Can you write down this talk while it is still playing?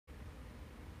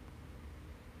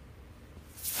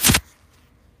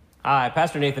Hi,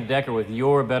 Pastor Nathan Decker with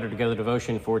your Better Together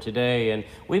devotion for today. And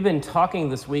we've been talking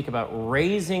this week about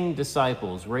raising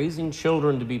disciples, raising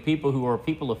children to be people who are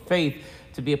people of faith,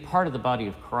 to be a part of the body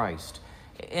of Christ.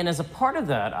 And as a part of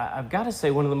that, I've got to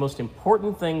say one of the most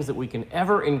important things that we can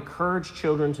ever encourage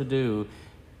children to do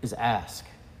is ask.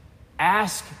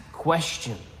 Ask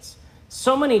questions.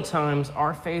 So many times,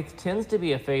 our faith tends to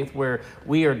be a faith where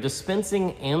we are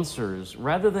dispensing answers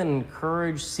rather than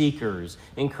encourage seekers,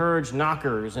 encourage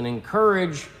knockers, and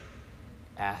encourage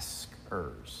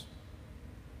askers.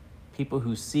 People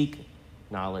who seek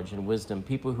knowledge and wisdom,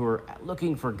 people who are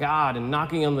looking for God and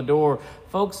knocking on the door,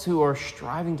 folks who are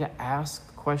striving to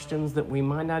ask questions that we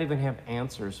might not even have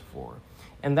answers for.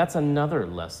 And that's another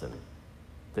lesson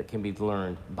that can be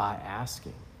learned by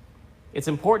asking. It's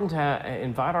important to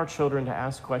invite our children to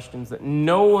ask questions that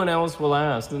no one else will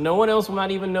ask, that no one else will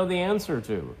not even know the answer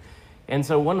to. And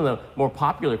so one of the more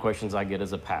popular questions I get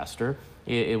as a pastor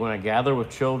when I gather with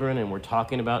children and we're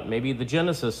talking about maybe the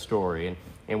Genesis story,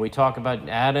 and we talk about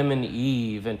Adam and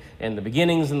Eve and the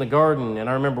beginnings in the garden. And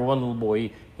I remember one little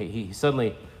boy, he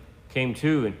suddenly came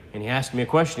to and he asked me a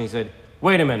question. He said,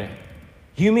 "Wait a minute.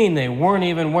 You mean they weren't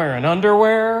even wearing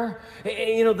underwear?"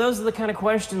 You know, those are the kind of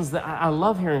questions that I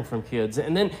love hearing from kids.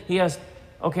 And then he asked,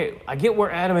 "Okay, I get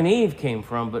where Adam and Eve came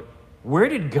from, but where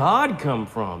did God come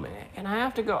from?" And I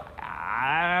have to go,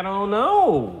 "I don't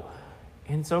know."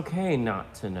 And it's okay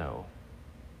not to know.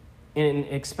 And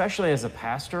especially as a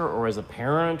pastor or as a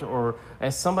parent or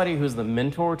as somebody who's the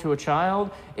mentor to a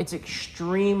child, it's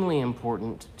extremely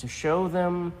important to show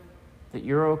them that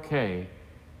you're okay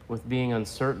with being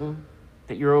uncertain,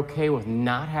 that you're okay with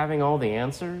not having all the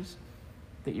answers,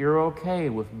 that you're okay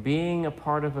with being a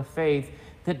part of a faith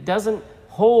that doesn't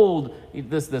hold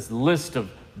this list of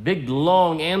big,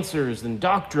 long answers and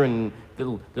doctrine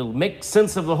that'll make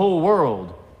sense of the whole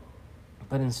world,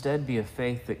 but instead be a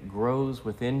faith that grows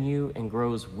within you and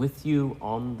grows with you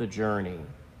on the journey.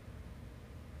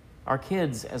 Our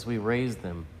kids, as we raise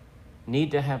them,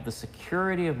 need to have the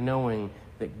security of knowing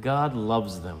that God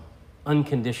loves them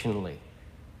unconditionally.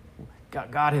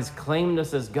 God has claimed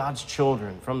us as God's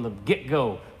children from the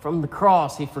get-go. From the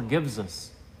cross, he forgives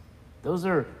us. Those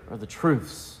are the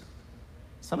truths.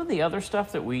 Some of the other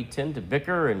stuff that we tend to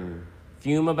bicker and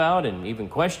fume about and even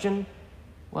question,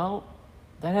 well,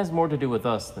 that has more to do with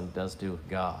us than it does do with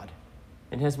God.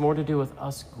 It has more to do with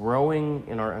us growing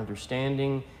in our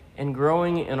understanding and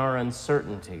growing in our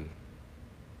uncertainty,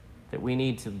 that we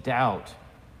need to doubt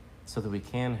so that we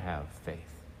can have faith.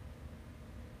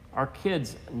 Our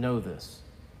kids know this.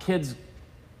 Kids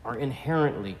are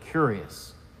inherently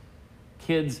curious.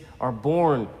 Kids are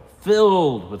born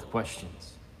filled with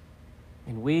questions.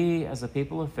 And we, as a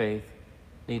people of faith,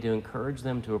 need to encourage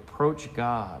them to approach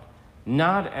God,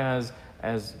 not as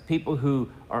people who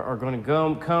are going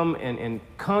to come and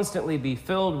constantly be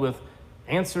filled with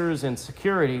answers and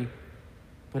security,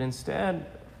 but instead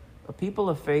a people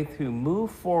of faith who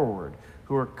move forward,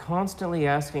 who are constantly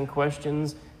asking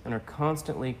questions and are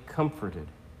constantly comforted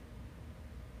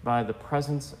by the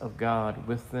presence of God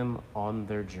with them on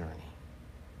their journey.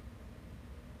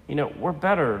 You know, we're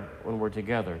better when we're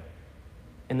together.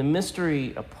 And the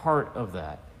mystery, a part of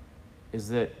that, is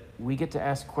that we get to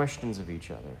ask questions of each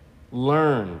other,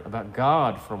 learn about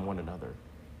God from one another,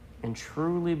 and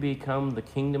truly become the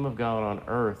kingdom of God on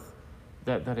earth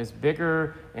that is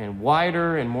bigger and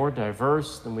wider and more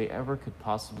diverse than we ever could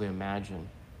possibly imagine.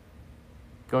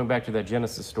 Going back to that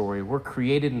Genesis story, we're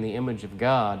created in the image of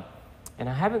God, and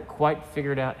I haven't quite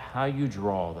figured out how you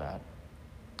draw that,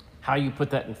 how you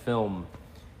put that in film,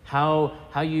 how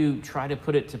you try to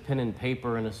put it to pen and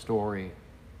paper in a story.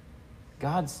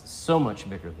 God's so much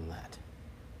bigger than that.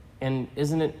 And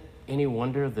isn't it any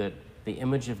wonder that the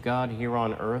image of God here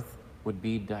on earth would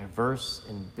be diverse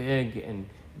and big and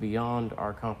beyond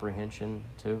our comprehension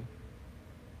too?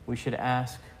 We should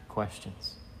ask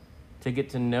questions to get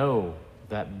to know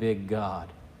that big God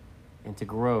and to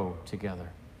grow together.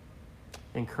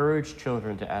 Encourage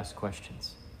children to ask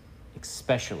questions,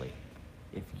 especially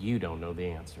if you don't know the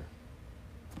answer.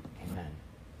 Amen.